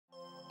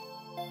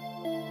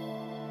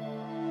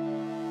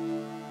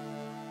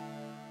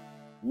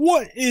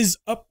What is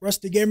up,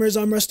 Rusty Gamers?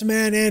 I'm Rusty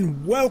Man,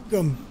 and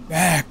welcome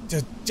back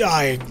to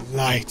Dying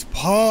Light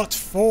Part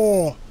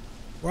 4,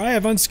 where I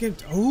have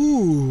unskipped.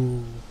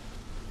 Ooh,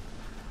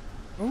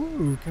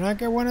 can I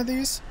get one of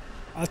these?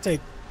 I'll take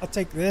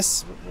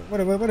this.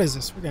 What is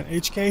this? We got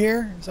HK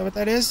here. Is that what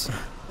that is?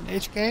 An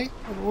HK?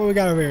 What we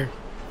got over here?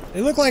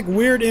 They look like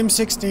weird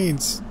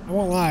M16s. I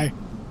won't lie.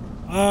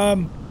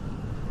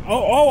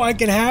 Oh, I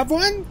can have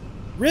one?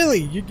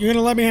 Really? You're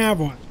gonna let me have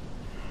one?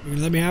 You're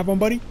gonna let me have one,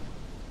 buddy?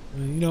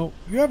 You know,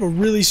 you have a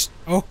really...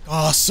 Oh,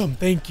 awesome.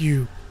 Thank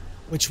you.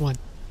 Which one?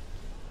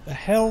 The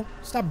hell?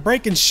 Stop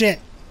breaking shit.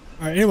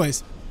 Alright,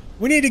 anyways.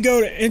 We need to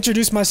go to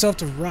introduce myself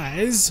to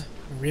Riaz.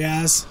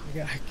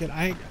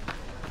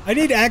 I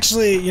need to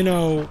actually, you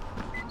know,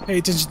 pay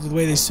attention to the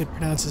way they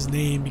pronounce his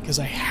name because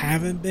I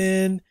haven't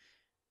been.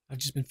 I've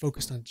just been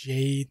focused on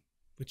Jade,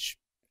 which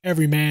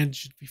every man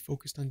should be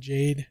focused on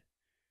Jade.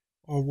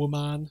 Or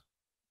woman,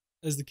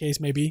 as the case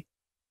may be.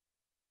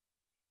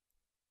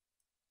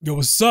 Yo,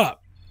 what's up?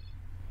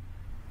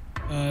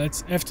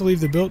 It's F to leave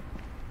the build.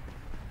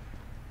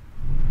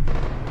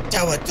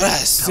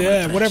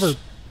 Yeah, whatever.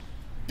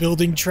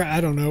 Building I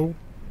don't know.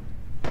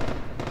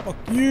 Fuck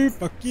you,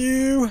 fuck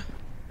you.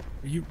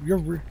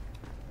 You're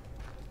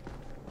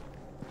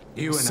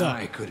You and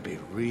I could be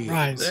real.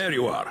 Riaz. There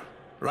you are.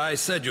 Riaz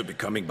said you'd be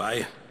coming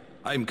by.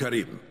 I'm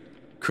Karim.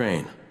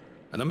 Crane.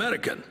 An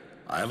American.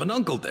 I have an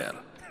uncle there.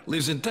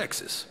 Lives in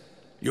Texas.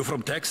 You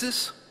from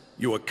Texas?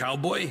 You a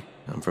cowboy?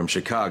 I'm from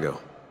Chicago.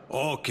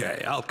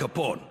 Okay, Al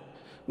Capone.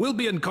 We'll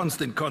be in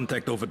constant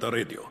contact over the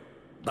radio.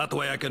 That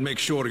way I can make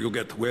sure you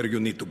get where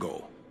you need to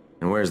go.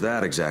 And where's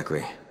that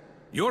exactly?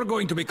 You're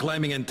going to be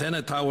climbing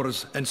antenna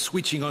towers and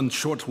switching on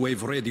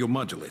shortwave radio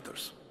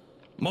modulators.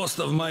 Most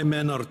of my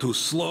men are too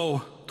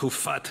slow, too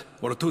fat,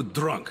 or too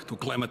drunk to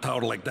climb a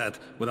tower like that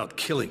without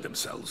killing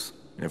themselves.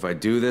 And if I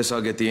do this,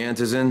 I'll get the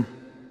antas in?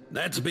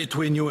 That's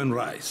between you and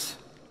Riaz.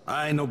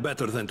 I know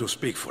better than to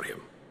speak for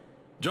him.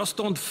 Just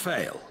don't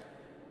fail.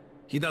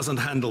 He doesn't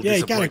handle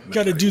disappointment. Yeah, he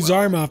got a dude's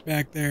arm off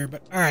back there,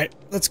 but alright,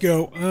 let's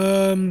go.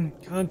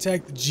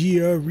 Contact the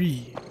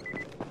GRE.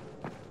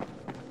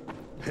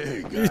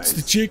 Hey, guys. It's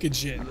the chicken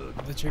shit.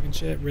 The chicken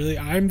shit? Really?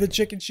 I'm the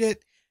chicken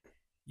shit?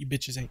 You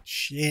bitches ain't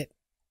shit.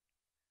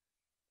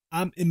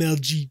 I'm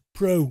MLG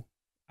Pro.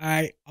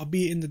 I'll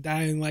be in the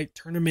Dying Light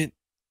tournament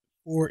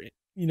for,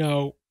 you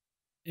know,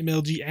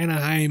 MLG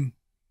Anaheim.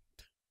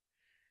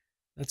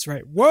 That's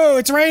right. Whoa,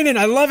 it's raining.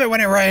 I love it when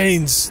it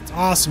rains. It's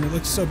awesome. It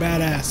looks so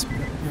badass.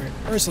 All right,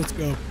 first let's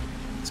go.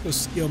 Let's go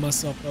skill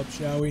myself up,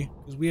 shall we?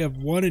 Because we have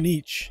one in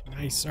each.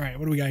 Nice. All right,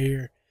 what do we got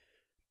here?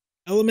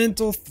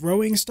 Elemental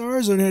throwing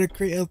stars. Learn how to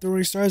create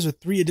throwing stars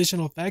with 3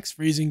 additional effects: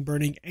 freezing,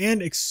 burning,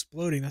 and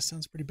exploding. That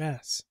sounds pretty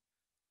bass.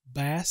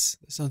 Bass?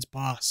 That sounds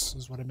boss,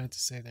 is what I meant to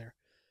say there.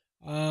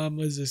 What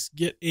is this?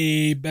 Get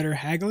a better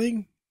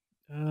haggling.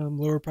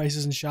 Lower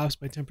prices in shops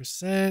by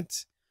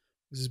 10%.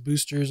 This is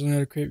boosters. Learn how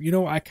to create. You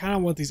know, I kind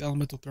of want these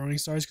elemental throwing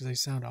stars because they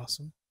sound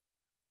awesome.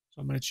 So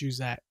I'm going to choose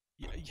that.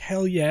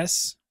 Hell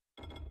yes.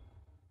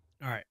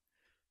 All right.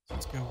 So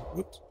let's go.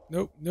 Whoops.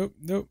 Nope.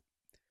 All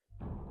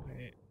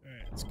right.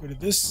 Let's go to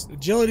this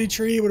agility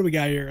tree. What do we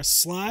got here? A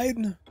slide.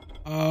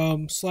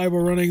 Slide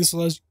while running. This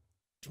allows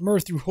you to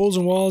move through holes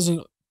in walls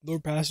and lower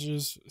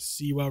passages.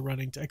 See while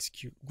running to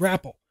execute.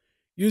 Grapple.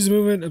 Use the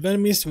movement of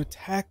enemies to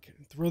attack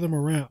and throw them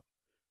around.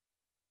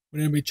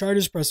 When enemy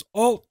charges, press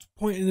Alt,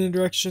 point in a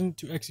direction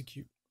to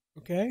execute.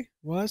 Okay.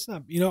 Well, that's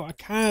not. You know, I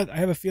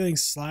have a feeling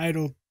slide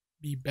will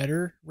be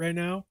better right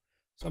now.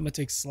 So I'm gonna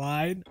take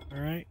slide. All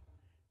right.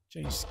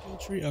 Change skill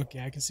tree. Okay,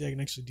 I can see I can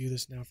actually do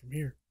this now from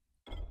here.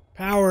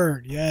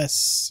 Powered, yes.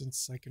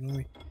 Since I can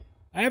only,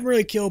 I haven't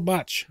really killed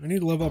much. I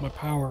need to level up my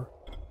power.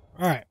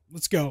 All right,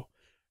 let's go.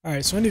 All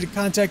right, so I need to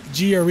contact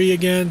the GRE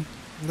again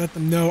and let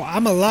them know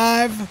I'm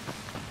alive.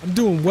 I'm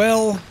doing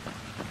well.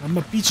 I'm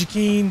a peachy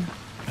keen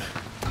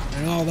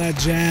and all that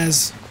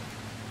jazz.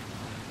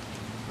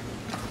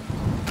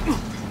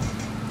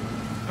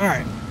 All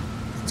right,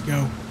 let's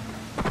go.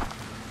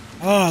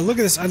 Oh, look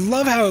at this. I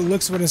love how it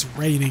looks when it's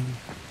raining.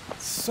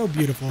 It's so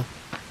beautiful.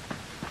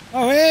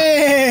 Oh,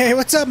 hey!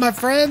 What's up, my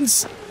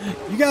friends?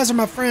 You guys are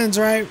my friends,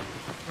 right?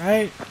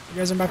 Right? You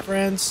guys are my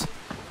friends.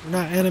 We're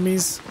not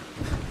enemies.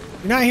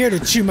 You're not here to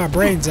chew my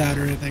brains out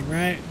or anything,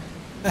 right?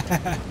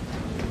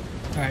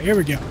 Alright, here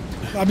we go.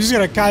 I'm just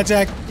gonna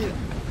contact...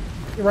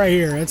 right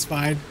here. That's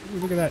fine.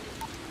 Look at that.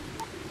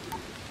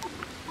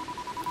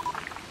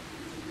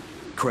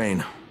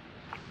 Crane.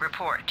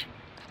 Report.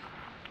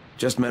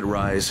 Just met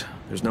Riaz.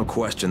 There's no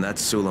question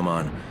that's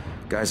Suleiman.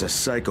 Guy's a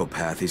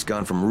psychopath. He's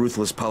gone from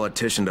ruthless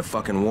politician to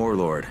fucking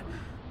warlord.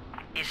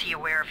 Is he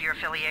aware of your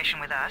affiliation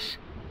with us?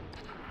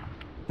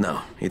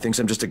 No, he thinks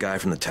I'm just a guy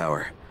from the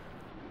tower.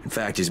 In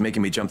fact, he's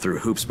making me jump through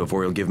hoops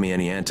before he'll give me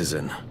any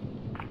antizin.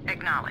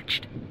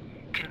 Acknowledged.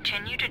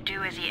 Continue to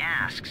do as he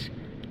asks.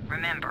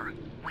 Remember,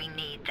 we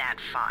need that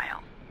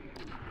file.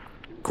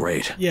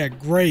 Great. Yeah,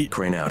 great.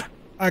 Crane out.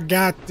 I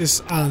got this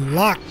on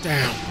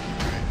lockdown.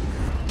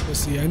 Let's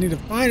see, I need to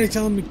find a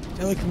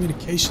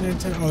telecommunication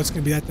antenna. Oh, it's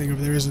gonna be that thing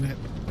over there, isn't it?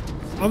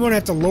 I'm gonna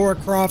have to Laura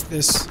Croft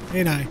this,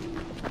 ain't I?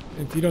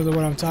 If you don't know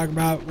what I'm talking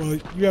about, well,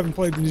 you haven't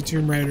played the new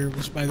Tomb Raider,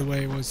 which, by the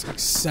way, was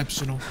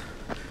exceptional.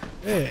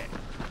 Hey.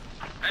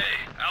 Hey,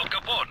 Al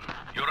Capone,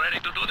 you ready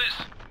to do this?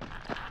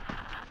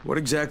 What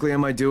exactly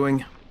am I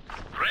doing?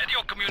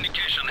 Radio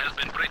communication has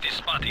been pretty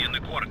spotty in the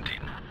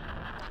quarantine.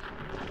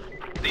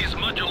 These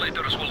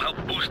modulators will help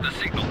boost the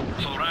signal,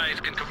 so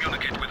Rise can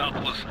communicate with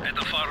Outlaws at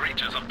the far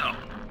reaches of town.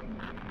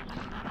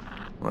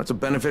 Well, that's a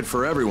benefit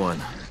for everyone,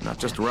 not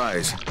just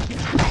Rise.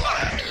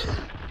 Perhaps.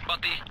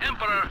 But the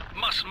Emperor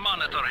must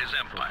monitor his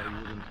empire.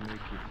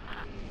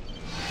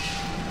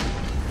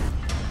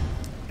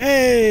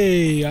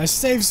 Hey, I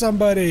saved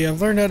somebody.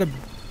 I've learned how to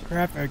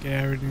crap. Okay,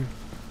 I already.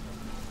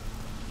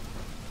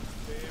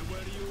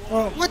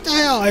 Well, what the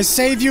hell? I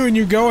save you and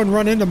you go and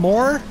run into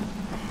more?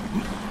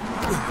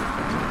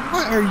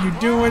 What are you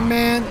doing,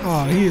 man?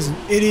 Oh, he is an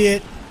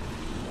idiot.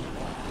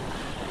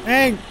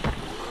 Hang.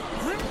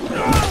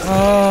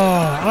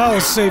 Oh, I'll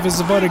save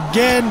his butt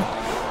again.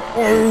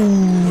 Oh,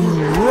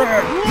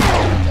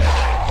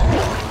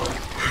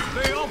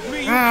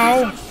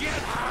 ow.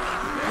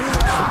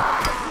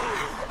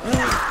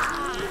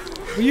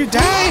 Will you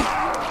die?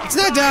 It's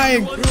not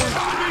dying.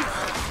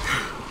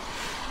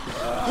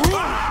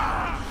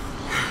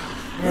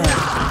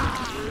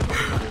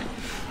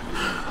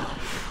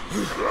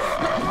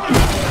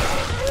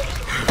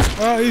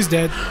 Oh, he's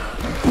dead.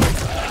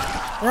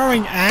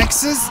 Throwing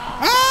axes?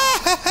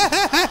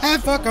 Ah!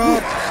 Fuck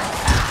off.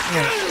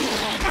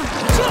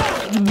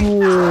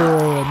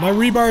 Whoa, my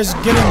rebar's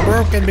getting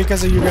broken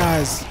because of you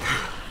guys.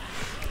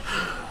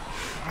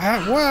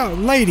 Wow,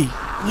 lady,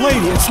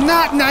 it's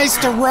not nice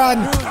to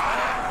run.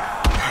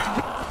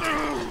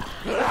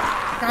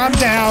 Calm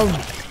down.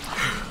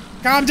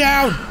 Calm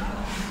down.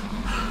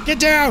 Get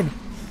down.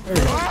 There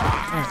we go. All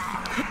right.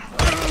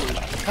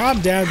 Calm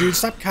down, dude.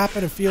 Stop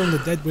copping and feeling the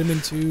dead women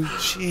too.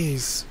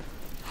 Jeez.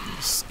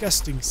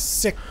 Disgusting,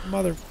 sick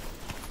mother.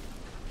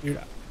 Dude.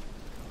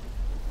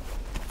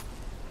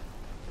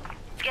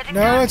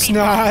 No, it's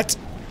not.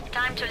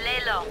 Time to lay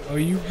low. Oh,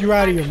 you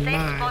out of your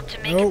mind.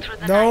 Nope.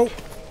 Nope.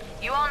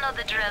 You all know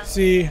the drill.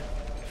 See,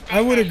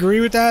 I would agree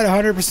with that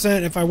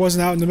 100% if I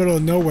wasn't out in the middle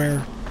of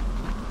nowhere.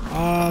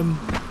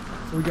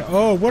 We go.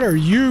 Oh, what are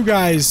you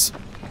guys?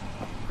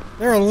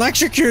 They're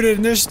electrocuted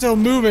and they're still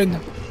moving.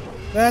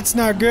 That's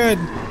not good.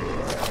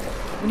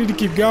 We need to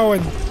keep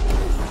going.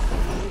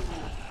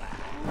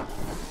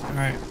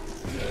 Alright.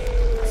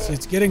 See,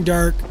 it's getting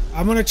dark.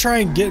 I'm gonna try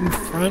and get in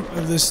front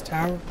of this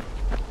tower.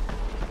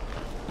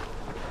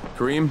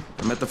 Kareem,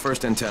 I'm at the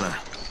first antenna.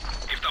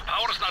 If the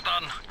power's not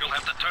on, you'll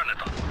have to turn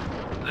it on.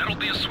 There'll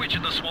be a switch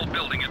in the small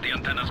building at the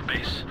antenna's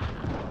base.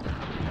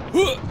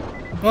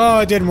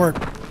 Oh, it didn't work.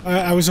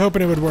 I was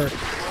hoping it would work.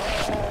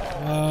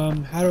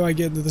 How do I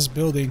get into this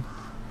building?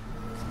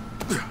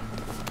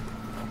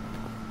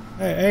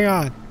 Hey, hang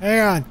on. Hang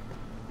on.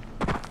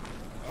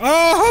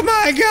 Oh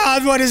my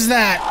god, what is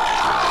that?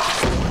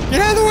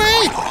 Get out of the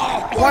way!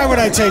 Why would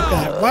I take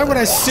that? Why would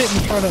I sit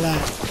in front of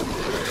that?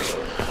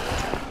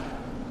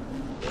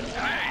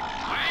 Hey,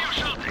 why are you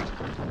shouting?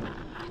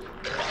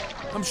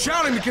 I'm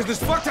shouting because this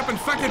fucked up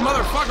infected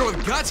motherfucker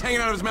with guts hanging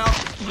out of his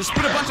mouth just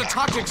spit a bunch of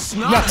toxic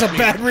snot. That's a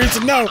bad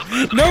reason. No,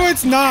 no,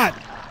 it's not.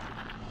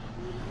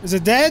 Is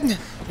it dead?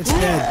 It's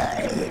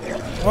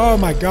dead. Oh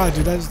my god,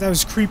 dude, that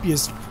was creepy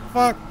as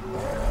fuck.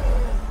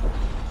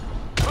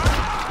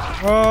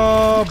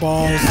 Oh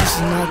balls, this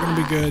is not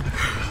gonna be good.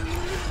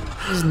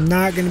 This is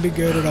not gonna be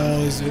good at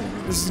all, is it?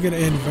 This is gonna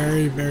end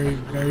very, very,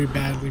 very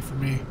badly for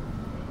me.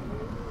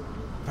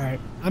 Alright,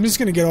 I'm just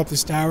gonna get off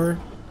this tower.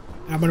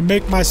 And I'm gonna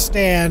make my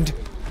stand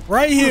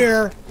right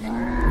here.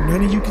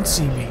 None of you can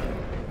see me.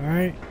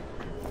 Alright?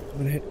 I'm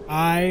gonna hit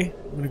I.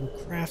 I'm gonna go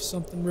craft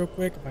something real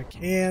quick if I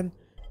can.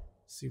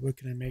 Let's see, what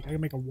can I make? I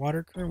can make a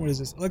water current. What is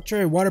this?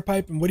 Electrode, water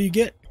pipe, and what do you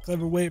get? A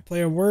clever way to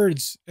play on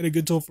words. And a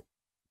good tool for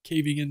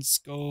caving in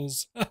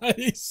skulls.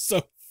 He's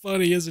so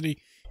funny, isn't he?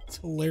 It's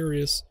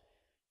hilarious.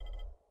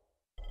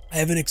 I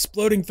have an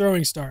exploding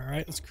throwing star.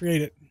 Alright, let's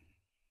create it.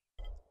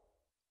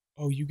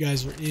 Oh, you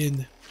guys are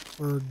in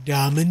for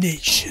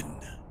domination.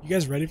 You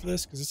guys ready for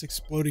this? Because this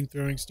exploding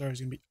throwing star is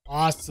going to be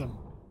awesome.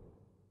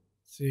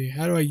 Let's see,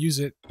 how do I use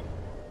it?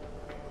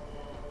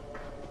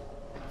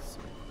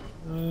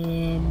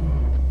 Do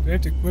I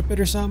have to equip it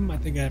or something? I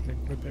think I have to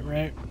equip it,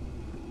 right?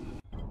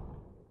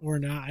 Or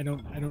not, I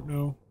don't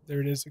know. There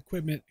it is,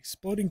 equipment,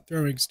 exploding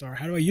throwing star.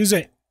 How do I use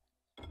it?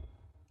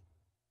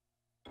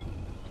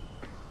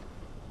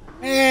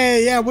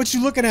 Hey, yeah, what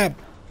you looking at?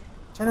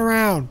 Turn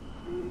around.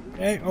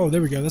 Okay, oh,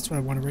 there we go. That's what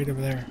I wanted right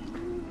over there.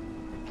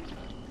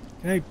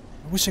 Can I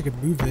wish I could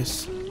move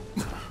this.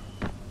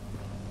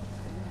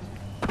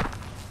 I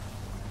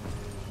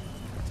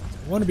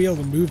want to be able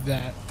to move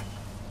that.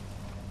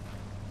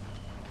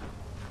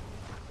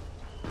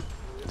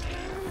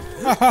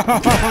 Alright.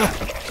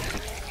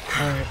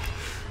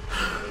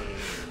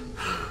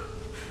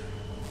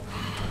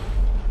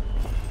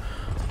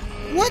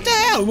 What the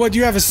hell? What, do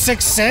you have a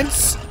sixth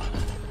sense?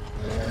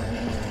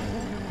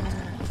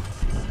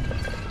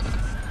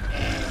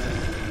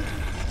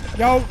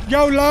 Yo,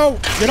 low!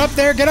 Get up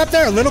there,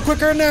 a little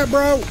quicker in there,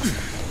 bro!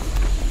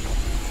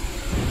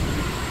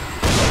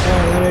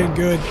 that ain't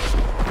good.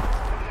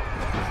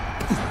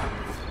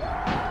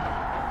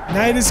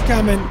 Night is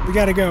coming. We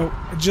gotta go.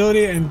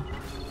 Agility and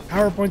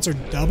power points are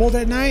doubled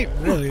at night?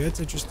 Really? That's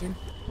interesting.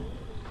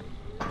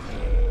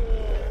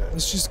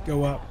 Let's just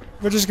go up.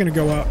 We're just gonna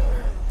go up.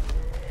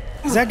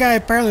 'Cause that guy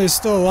apparently is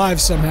still alive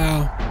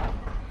somehow.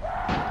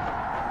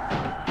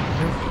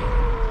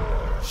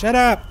 Shut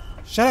up!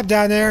 Shut up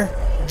down there!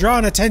 You're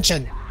drawing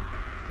attention!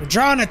 You're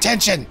drawing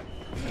attention!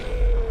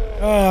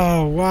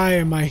 Oh, why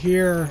am I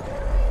here?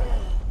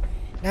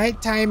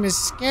 Nighttime is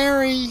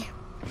scary!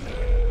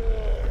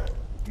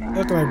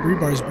 Look, my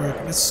rebar's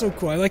broken. That's so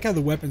cool. I like how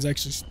the weapons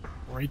actually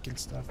break and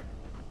stuff.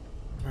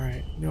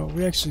 Alright, no,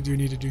 we actually do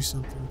need to do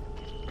something.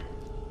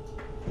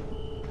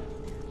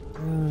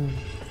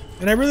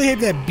 And I really hate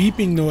that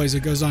beeping noise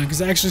that goes on,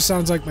 because it actually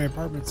sounds like my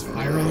apartment's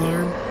fire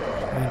alarm,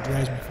 and it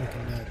drives me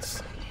fucking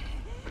nuts.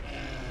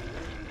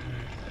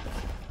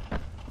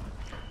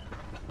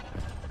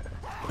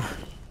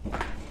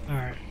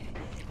 Alright.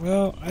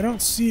 Well, I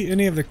don't see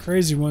any of the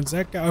crazy ones.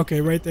 That guy,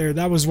 okay, right there.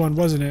 That was one,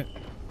 wasn't it?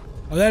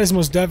 Oh, that is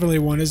most definitely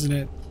one, isn't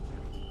it?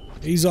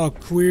 He's all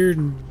queered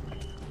and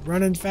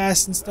running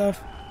fast and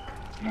stuff.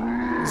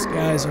 This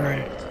guy's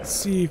alright. Let's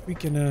see if we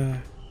can,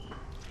 I'm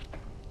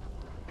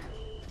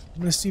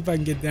gonna see if I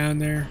can get down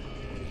there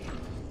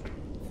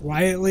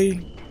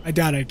quietly. I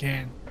doubt I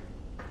can.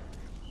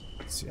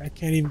 Let's see, I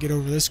can't even get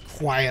over this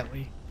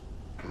quietly.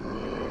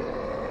 Alright,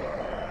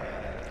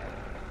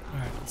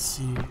 let's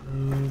see.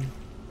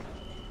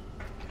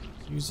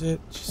 Use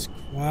it. Just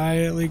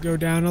quietly go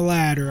down a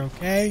ladder,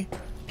 okay?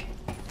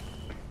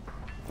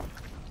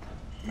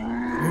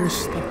 There's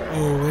stuff.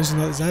 Oh, there's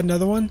another. Is that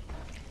another one?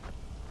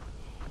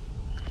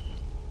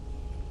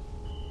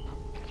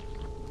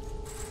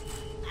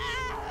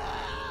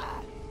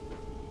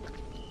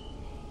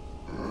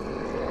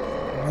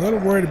 I'm a little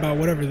worried about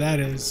whatever that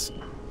is.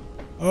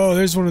 Oh,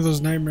 there's one of those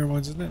nightmare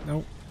ones, isn't it?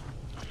 Nope.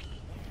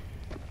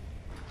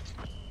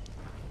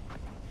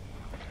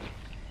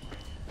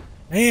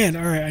 Man,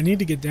 alright, I need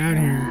to get down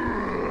here.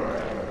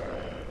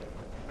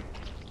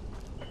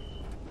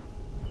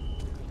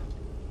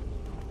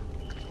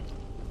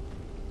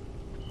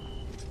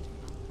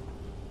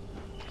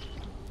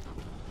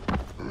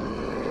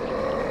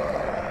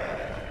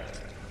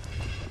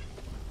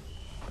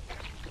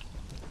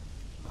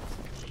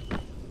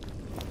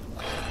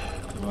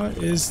 What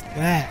is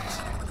that?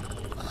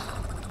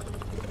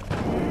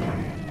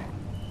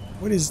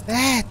 What is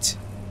that?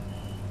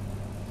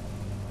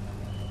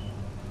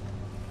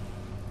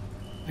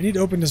 I need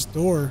to open this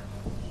door.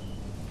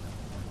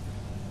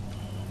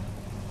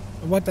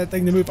 I want that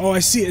thing to move. Oh, I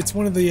see it. It's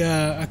one of the,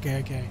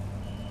 okay.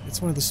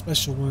 It's one of the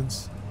special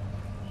ones.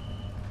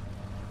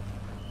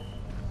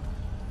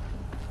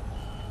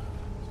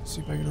 Let's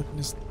see if I can open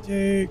this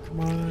gate. Come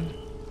on.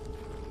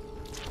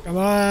 Come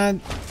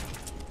on.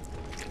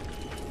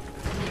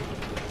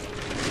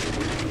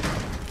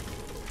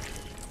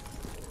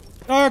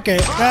 Okay,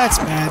 that's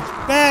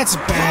bad. That's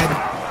bad.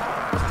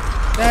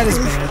 That is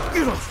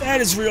bad. That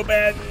is real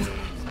bad.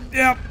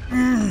 Yep.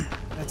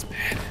 That's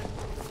bad.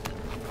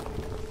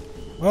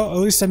 Well, at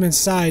least I'm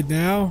inside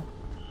now.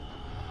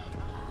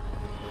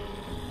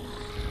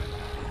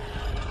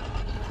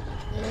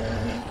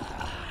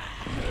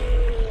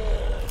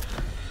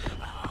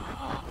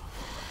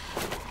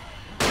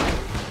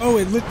 Oh,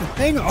 it lit the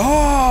thing.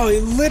 Oh,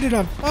 it lit it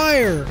on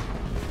fire.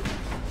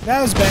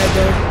 That was bad,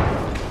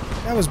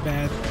 though. That was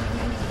bad.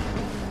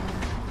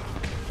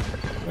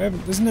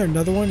 Isn't there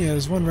another one? Yeah,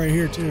 there's one right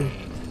here, too.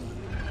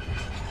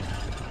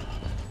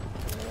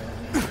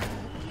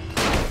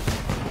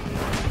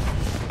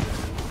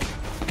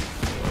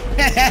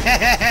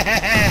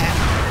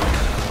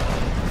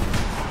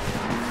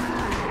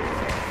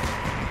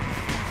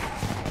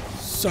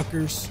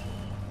 Suckers.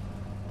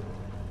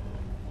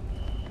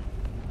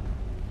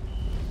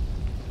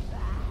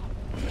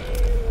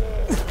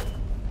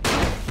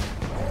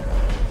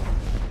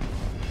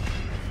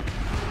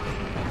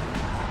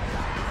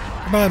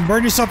 Come on,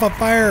 burn yourself on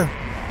fire.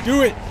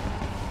 Do it.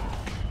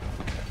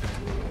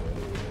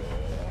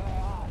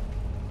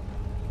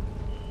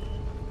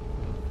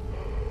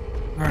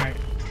 Alright.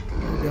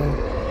 There we go.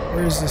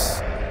 Where is this?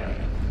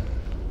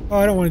 Oh,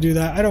 I don't want to do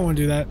that. I don't want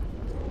to do that.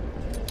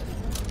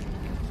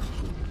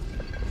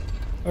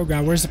 Oh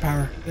god, where's the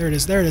power? There it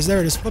is, there it is, there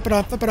it is. Flip it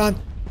on, flip it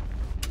on.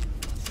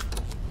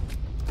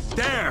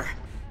 There!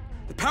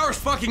 The power's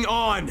fucking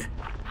on! Good.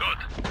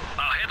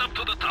 Now head up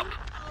to the top.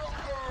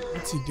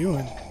 What's he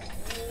doing?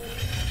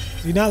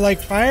 Do you not like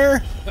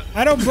fire?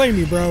 I don't blame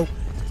you, bro.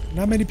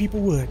 Not many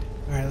people would.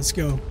 Alright, let's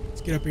go.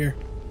 Let's get up here.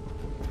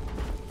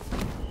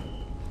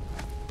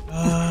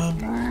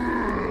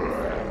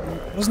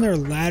 Wasn't there a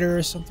ladder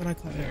or something I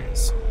climbed? There it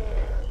is.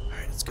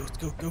 Alright, let's go, let's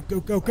go, go, go,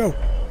 go, go.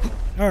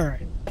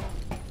 Alright.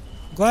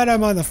 Glad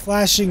I'm on the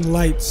flashing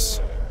lights.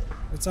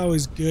 That's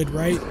always good,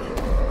 right?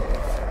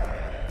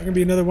 There's gonna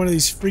be another one of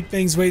these freak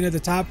things waiting at the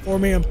top for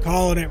me. I'm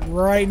calling it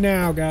right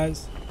now,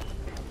 guys.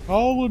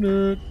 Calling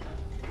it.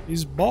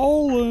 He's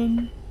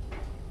ballin'.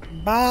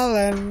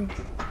 ballin'.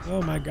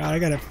 Oh my god, I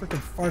got a freaking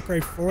Far Cry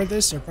 4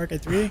 this, or Far Cry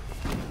 3.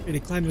 Get to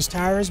climb those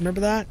towers,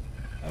 remember that?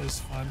 That was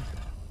fun.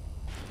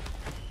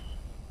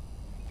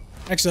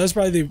 Actually, that's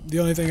probably the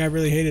only thing I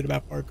really hated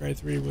about Far Cry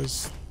 3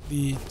 was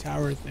the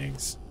tower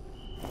things.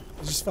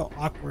 It just felt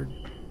awkward.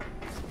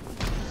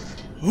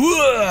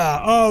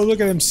 Oh, look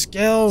at them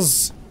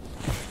skills.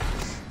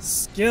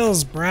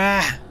 Skills,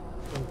 brah.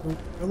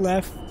 Go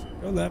left.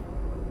 Go left.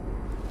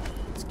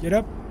 Let's get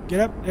up. Get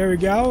up. There we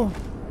go.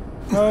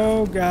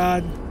 Oh,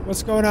 God.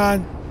 What's going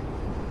on?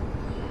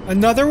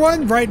 Another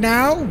one? Right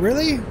now?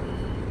 Really?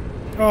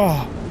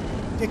 Oh,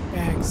 dick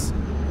bags.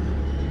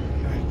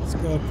 Alright, let's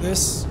go up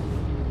this.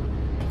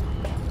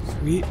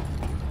 Sweet.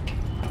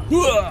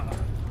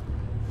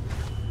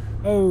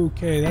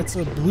 Okay, that's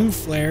a blue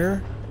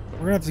flare. We're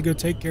gonna have to go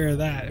take care of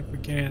that if we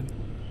can.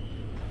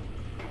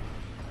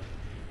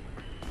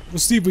 We'll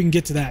see if we can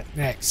get to that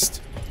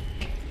next.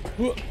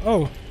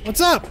 Oh,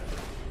 what's up?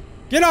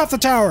 Get off the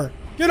tower!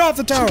 Get off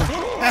the tower!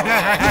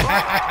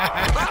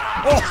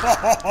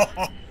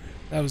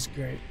 That was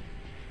great.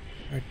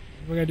 Alright,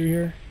 what do I gotta do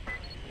here?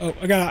 Oh,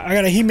 I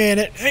gotta He-Man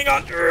it. Hang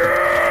on!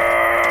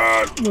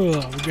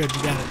 Oh, we're good,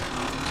 we got it.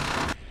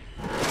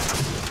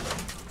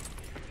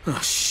 Oh,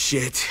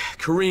 shit.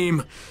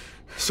 Kareem,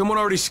 someone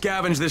already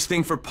scavenged this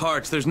thing for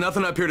parts. There's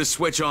nothing up here to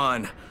switch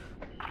on.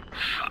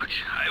 Fuck,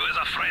 I was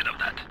afraid of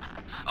that.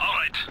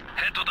 Alright,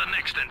 head to the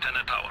next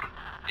antenna tower.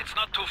 It's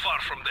not too far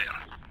from there.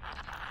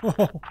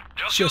 Oh,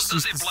 Just use the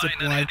zip line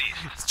and head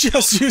east.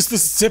 Just use the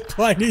zip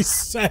line, he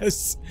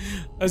says.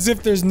 As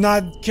if there's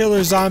not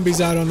killer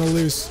zombies out on the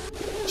loose.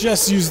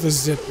 Just use the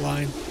zip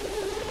line.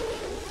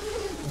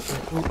 Okay.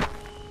 Oh.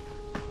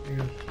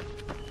 Hang on.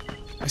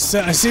 I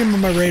see him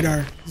on my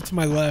radar. He's to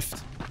my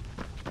left.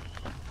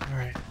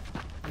 Alright.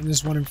 And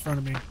there's one in front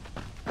of me.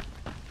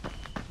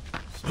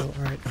 So,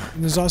 alright.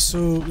 And there's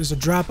a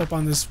drop up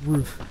on this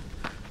roof.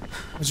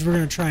 Which we're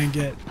gonna try and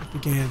get if we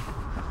can.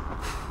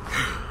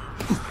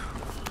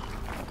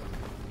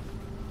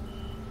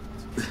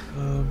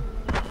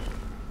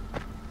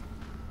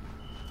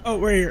 Oh,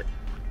 we're here.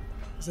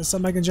 Is that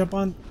something I can jump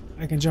on?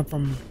 I can jump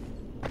from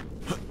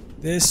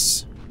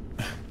this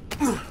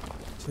to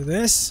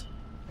this.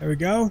 There we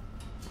go.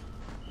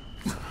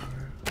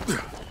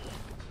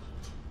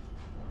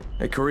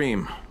 Hey,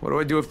 Kareem, what do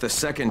I do if the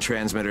second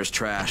transmitter's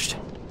trashed?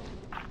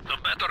 The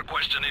better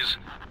question is,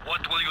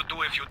 what will you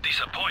do if you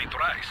disappoint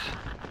Rice?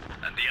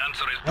 And the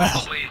answer is Well,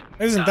 probably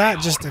isn't that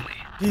just a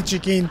peachy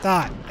keen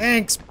thought?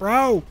 Thanks,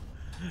 bro.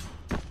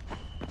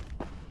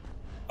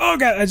 Oh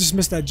god, I just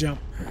missed that jump.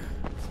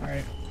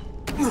 Alright.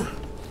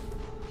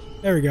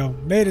 There we go.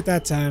 Made it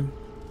that time.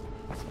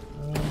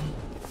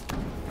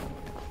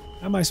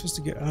 How am I supposed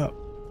to get up?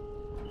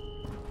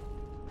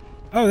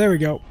 Oh, there we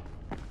go.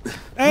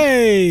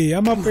 Hey,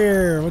 I'm up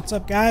here. What's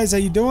up, guys? How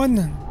you doing?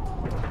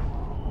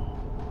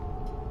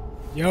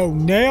 Yo,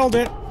 nailed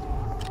it.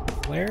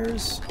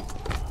 Flares.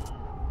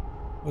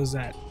 What was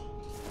that?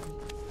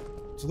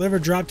 Deliver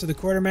drop to the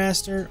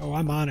quartermaster. Oh,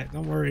 I'm on it.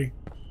 Don't worry.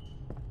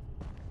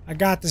 I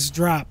got this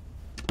drop.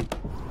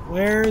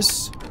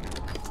 Flares.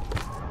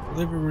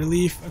 Deliver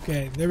relief.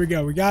 Okay, there we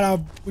go. We got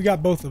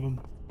both of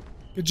them.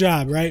 Good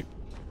job, right?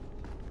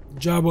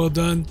 Job well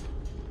done.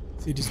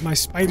 See, does my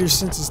spider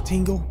senses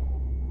tingle?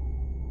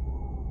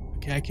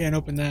 Okay, I can't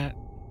open that.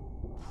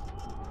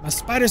 My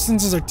spider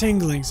senses are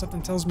tingling.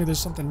 Something tells me there's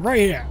something right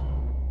here.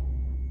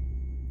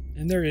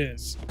 And there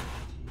is.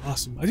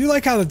 Awesome. I do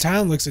like how the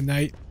town looks at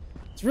night.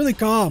 It's really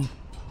calm.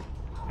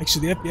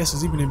 Actually, the FPS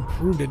is even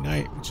improved at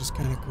night, which is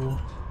kind of cool.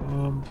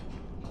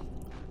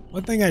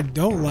 One thing I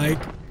don't like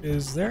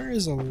is there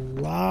is a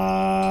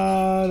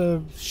lot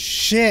of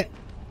shit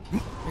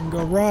that can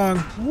go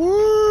wrong.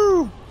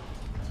 Woo!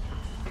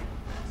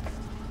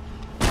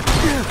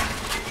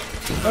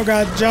 Oh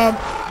god, jump!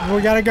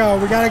 We gotta go,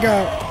 we gotta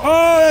go.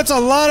 Oh, that's a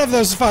lot of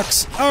those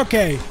fucks.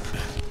 Okay.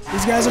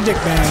 These guys are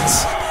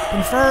dickbags.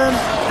 Confirm,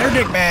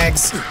 they're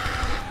dickbags.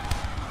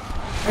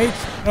 Wait.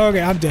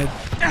 Okay, I'm dead.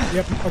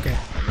 Yep, okay.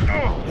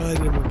 Well, that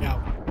didn't work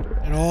out.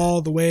 And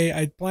all the way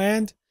I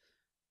planned.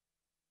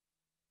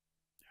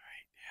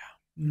 Alright,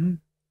 yeah.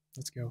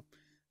 Let's go.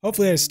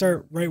 Hopefully I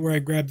start right where I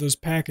grabbed those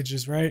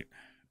packages, right?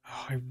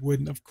 Oh, I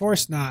wouldn't. Of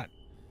course not.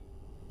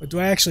 But do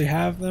I actually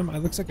have them? It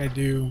looks like I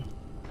do.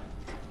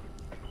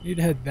 I need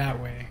to head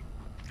that way.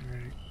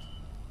 Alright.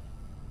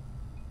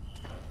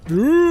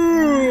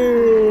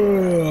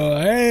 Ooh,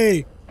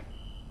 hey!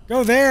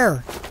 Go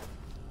there!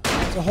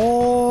 There's a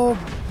whole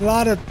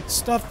lot of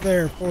stuff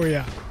there for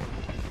you.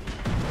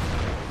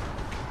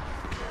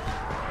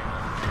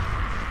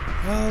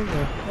 How the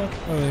fuck?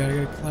 Oh yeah,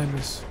 I gotta climb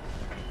this.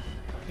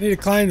 I need to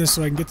climb this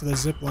so I can get to the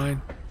zip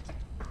line.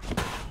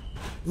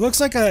 It looks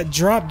like a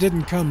drop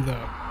didn't come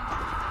though.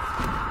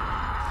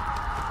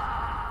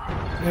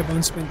 I have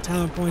unspent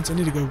talent points. I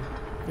need to go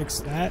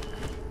fix that.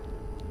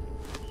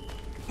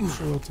 I'm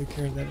sure we'll take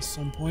care of that at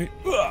some point.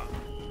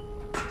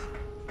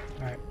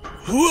 Alright.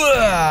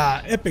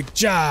 Epic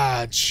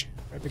dodge.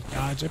 Epic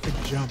dodge, epic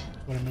jump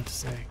is what I meant to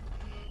say.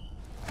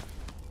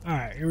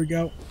 Alright, here we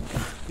go.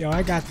 Yo,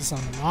 I got this on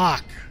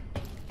lock.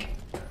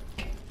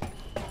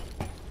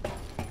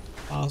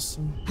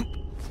 Awesome.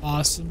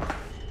 Awesome.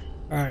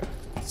 Alright.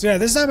 So yeah,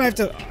 this time I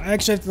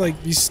actually have to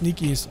like be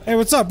sneaky. Hey,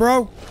 what's up,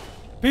 bro?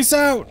 Peace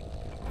out.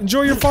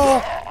 Enjoy your fall.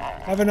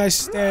 Have a nice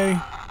stay.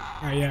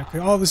 Alright, yeah. Okay,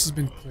 all this has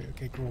been clear.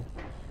 Okay, cool.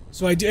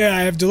 So I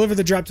have delivered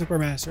the drop to the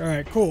master.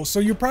 Alright, cool. So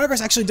your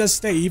progress actually does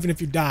stay even if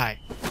you die.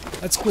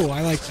 That's cool.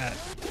 I like that.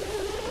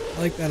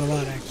 I like that a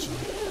lot, actually.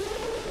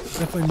 It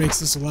definitely makes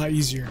this a lot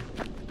easier.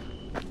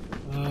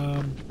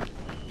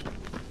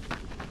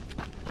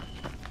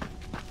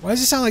 Why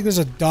does it sound like there's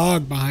a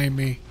dog behind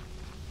me?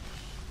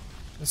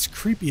 That's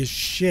creepy as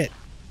shit.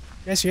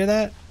 You guys hear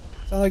that?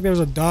 It sounded like there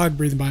was a dog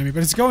breathing behind me,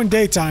 but it's going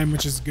daytime,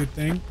 which is a good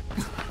thing.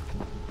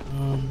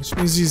 Which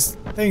means these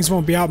things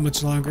won't be out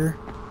much longer.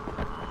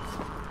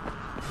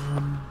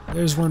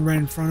 There's one right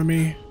in front of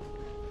me.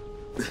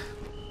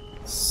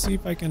 Let's see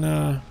if I can,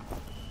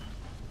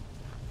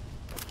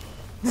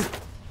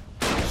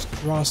 just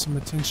draw some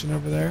attention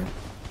over there.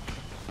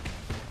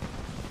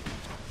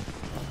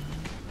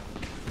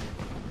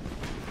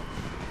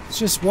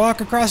 Just walk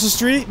across the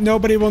street.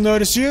 Nobody will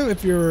notice you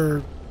if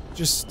you're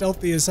just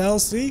stealthy as hell.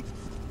 See?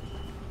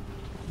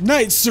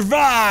 Knight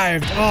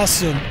survived!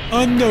 Awesome.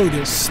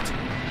 Unnoticed.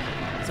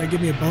 Does that give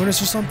me a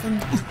bonus or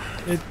something?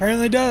 It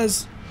apparently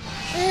does.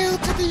 Hail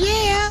to the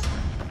yeah!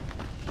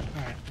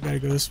 Alright, I gotta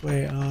go this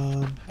way.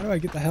 How do I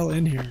get the hell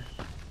in here?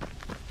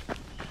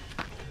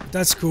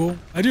 That's cool.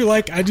 I do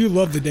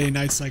love the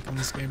day-night cycle in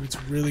this game.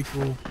 It's really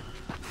cool.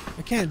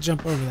 I can't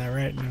jump over that,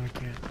 right? No, I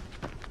can't.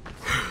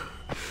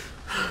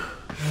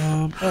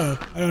 Oh,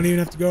 I don't even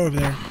have to go over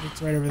there.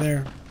 It's right over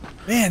there.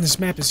 Man, this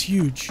map is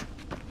huge.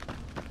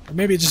 Or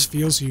maybe it just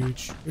feels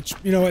huge. Which,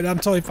 you know what, I'm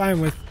totally fine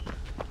with.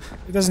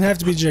 It doesn't have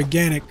to be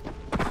gigantic.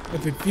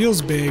 If it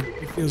feels big,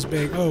 it feels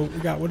big. Oh, we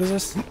got, what is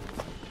this?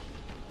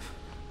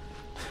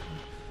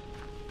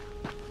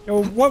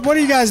 Yo, what are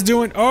you guys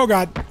doing? Oh,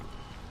 God.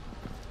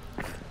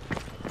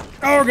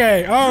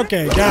 Okay,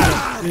 okay,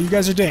 got it. Yeah, you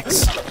guys are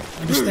dicks.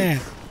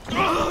 Understand.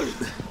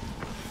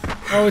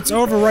 Oh, it's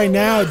over right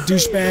now,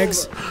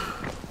 douchebags.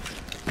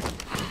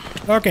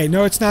 Okay,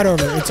 no, it's not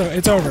over.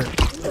 It's over.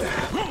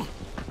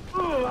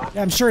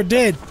 Yeah, I'm sure it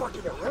did.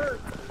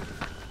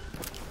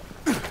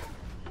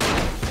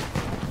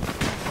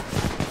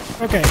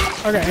 Okay,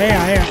 okay,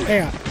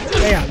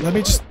 hang on. Let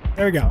me just,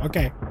 there we go.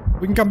 Okay,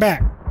 we can come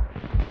back.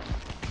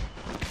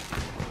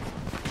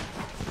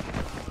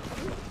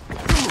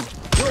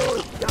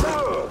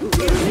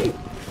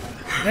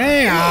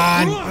 Hang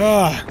on.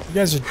 Ugh, you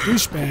guys are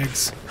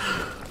douchebags.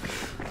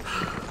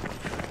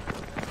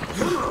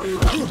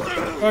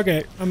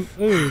 Okay, I'm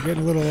getting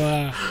a little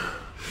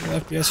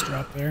FPS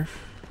drop there.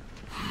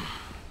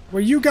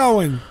 Where you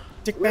going,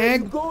 dick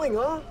bag? Where are you going,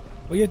 huh?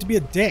 Well, you have to be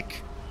a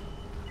dick.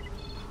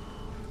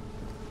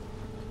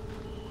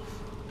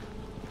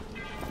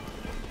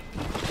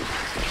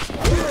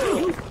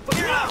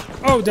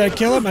 Oh, did I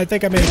kill him? I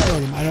think I may have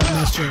killed him. I'm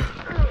not sure.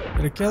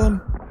 Did I kill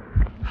him?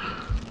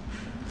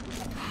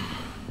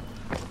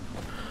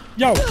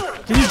 Yo,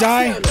 can you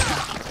die?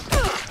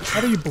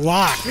 How do you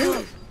block?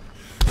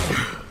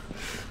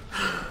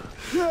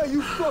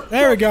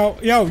 There we go.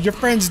 Yo, your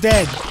friend's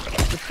dead.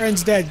 Your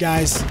friend's dead,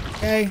 guys.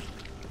 Okay?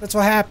 That's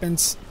what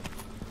happens.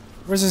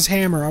 Where's his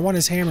hammer? I want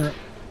his hammer.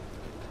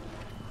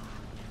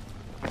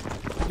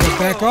 Yo,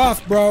 back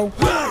off, bro.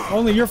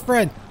 Only your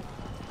friend.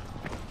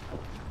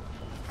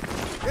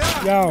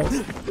 Yo.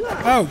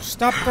 Oh,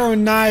 stop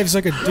throwing knives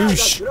like a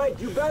douche.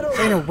 This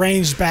ain't a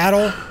ranged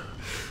battle.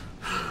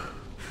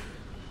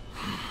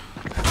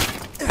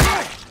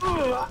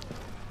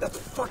 That's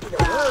fucking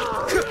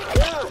hurt.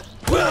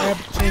 I have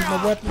to change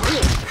my weapon.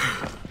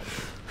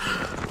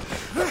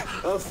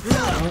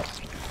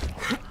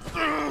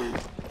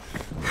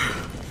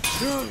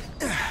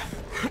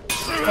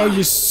 Oh,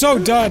 you're so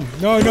done.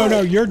 No,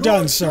 you're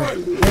done, sir.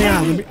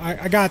 Hang on,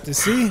 I got this,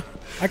 see?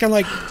 I can,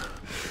 like,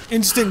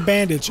 instant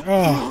bandage.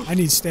 Oh, I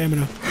need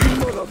stamina.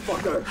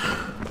 Motherfucker.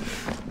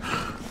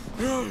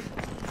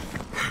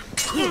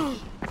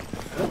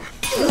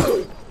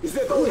 Is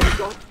that all you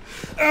got?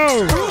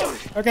 Oh!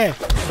 Okay.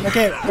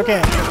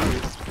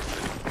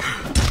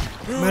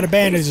 I'm out of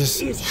bandages.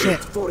 Shit.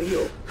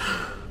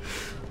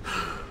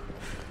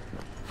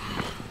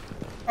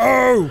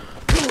 Oh!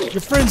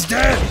 Your friend's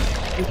dead!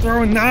 You're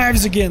throwing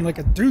knives again like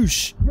a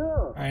douche.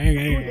 Alright,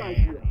 hang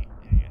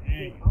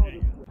on.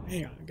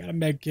 I got a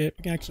med kit.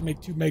 We can actually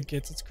make 2 med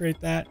kits. Let's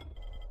create that.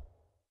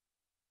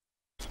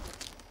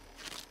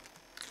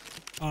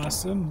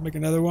 Awesome. Make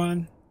another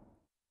one.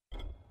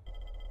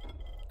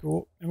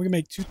 Cool. And we can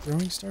make 2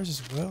 throwing stars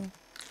as well.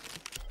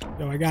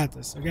 Yo, I got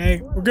this,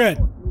 okay? We're good.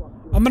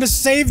 I'm gonna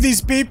save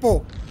these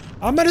people!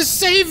 I'm gonna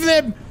save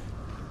them!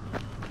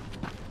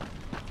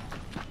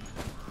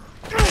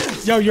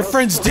 Yo, your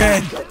friend's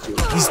dead!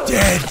 He's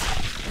dead!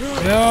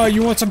 Yo,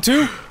 you want some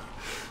too?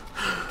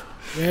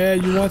 Yeah,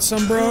 you want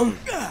some, bro?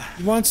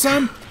 You want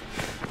some?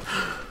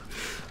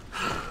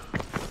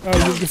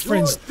 Oh, your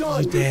friend's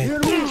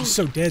dead. You're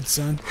so dead,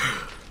 son.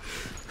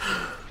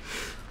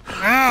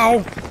 Ow!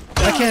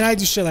 Why can't I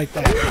do shit like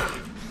that?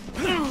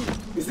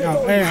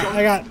 No,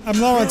 I'm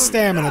low on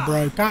stamina,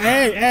 bro.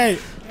 Hey!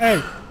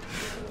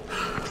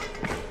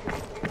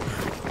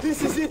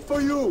 This is it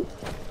for you.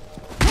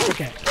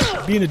 Okay,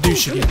 being a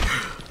douche again.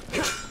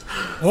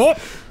 Oh!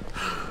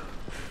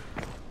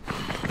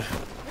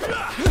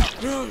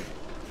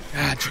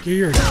 God,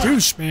 you're a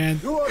douche, man.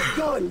 You are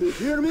done, you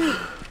hear me?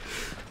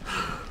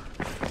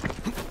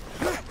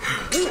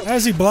 How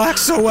does he block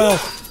so well?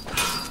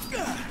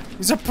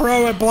 He's a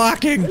pro at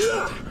blocking.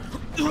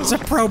 He's a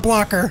pro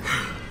blocker.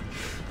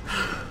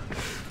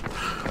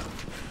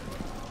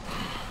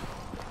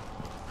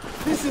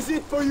 This is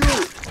it for you.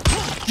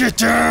 Get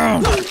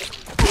down!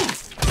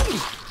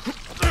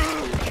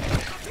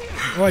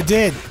 Oh, I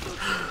did.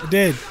 I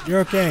did. You're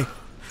okay.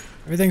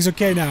 Everything's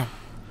okay now.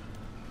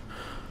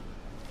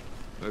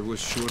 I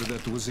was sure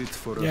that was it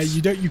for us. Yeah,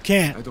 you don't. You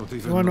can't. I don't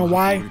even You wanna know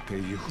why? how to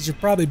repay you. Because you're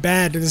probably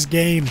bad at this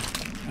game,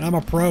 and I'm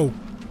a pro.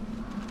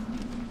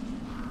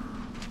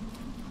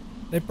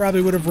 They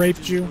probably would have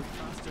raped you.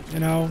 You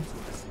know,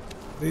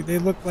 they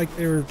look like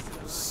they were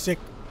sick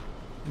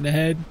in the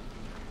head.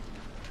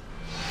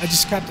 I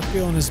just got the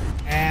feel in his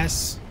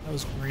ass. That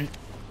was great.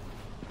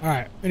 All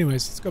right.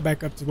 Anyways, let's go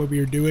back up to what we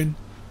were doing.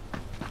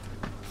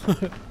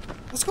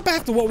 Let's go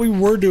back to what we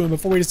were doing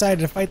before we decided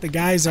to fight the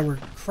guys that were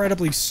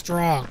incredibly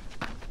strong.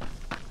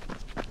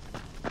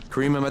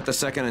 Cream him at the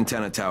second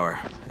antenna tower,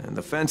 and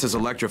the fence is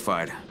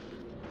electrified.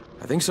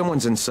 I think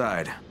someone's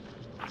inside.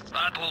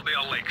 That will be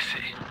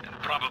Alexei, and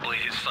probably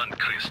his son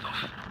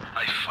Christoph.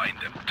 I find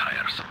them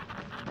tiresome.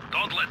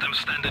 Don't let them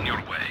stand in your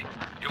way.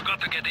 You've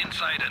got to get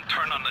inside and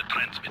turn on the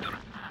transmitter.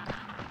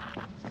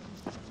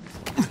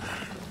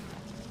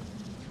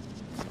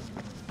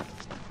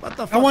 What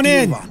the I fuck want do you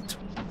in. want?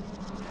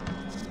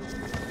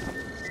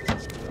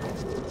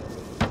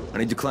 I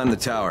need to climb the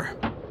tower.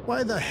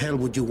 Why the hell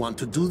would you want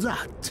to do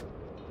that?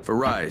 For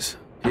Rise.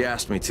 He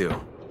asked me to.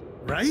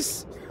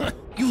 Rice?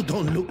 You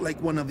don't look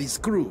like one of his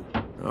crew.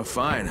 Oh,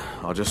 fine.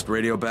 I'll just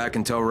radio back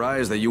and tell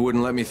Rise that you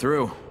wouldn't let me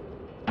through.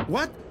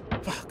 What?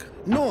 Fuck.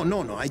 No,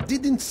 I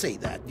didn't say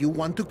that. You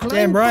want to climb?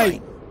 Damn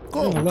right. Fine.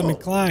 Go, Let me go.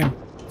 climb.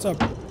 What's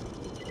up?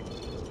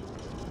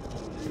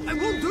 I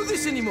won't do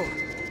this anymore.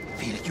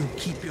 Will you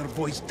keep your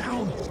voice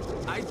down?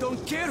 I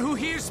don't care who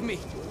hears me.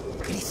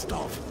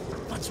 Christoph,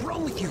 what's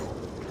wrong with you?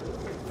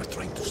 We're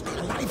trying to stay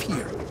alive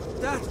here.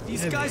 Dad,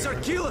 these guys are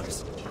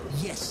killers.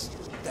 Yes,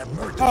 they're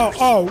murderers.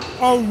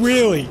 Oh,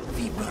 really?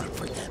 We work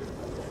for them.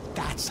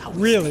 That's how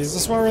we Really? Is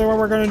this what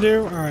we're gonna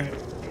do? All right.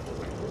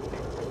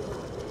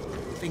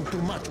 think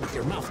too much with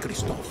your mouth,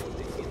 Christoph.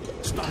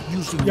 Start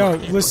using Yo, your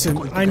head or listen.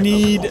 you're going to I get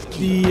need off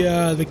key.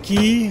 the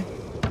key,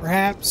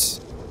 perhaps.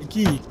 The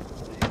key.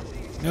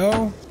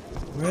 No?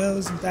 Well,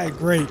 isn't that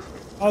great?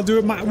 I'll do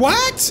it my—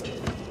 What?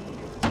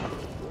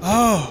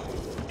 Oh.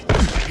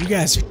 You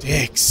guys are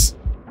dicks.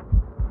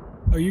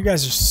 Oh, you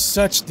guys are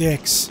such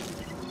dicks.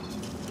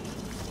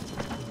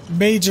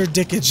 Major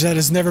dickage that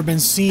has never been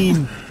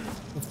seen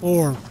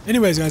before.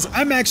 Anyways, guys,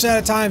 I'm actually out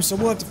of time, so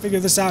we'll have to figure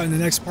this out in the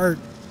next part.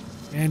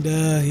 And,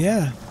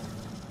 yeah.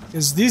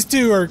 Because these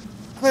two are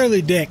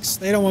clearly dicks.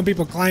 They don't want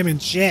people climbing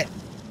shit.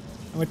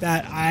 And with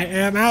that, I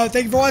am out.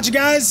 Thank you for watching,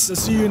 guys. I'll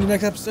see you in the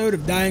next episode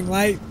of Dying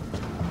Light.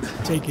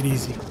 Take it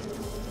easy.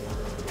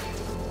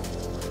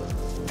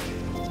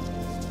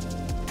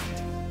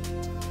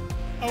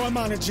 Oh, I'm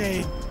on it,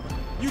 Jade.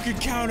 You can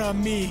count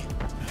on me.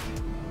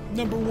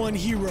 #1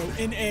 hero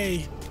in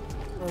A.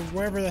 Or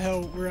wherever the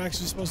hell we're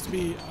actually supposed to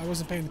be. I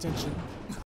wasn't paying attention.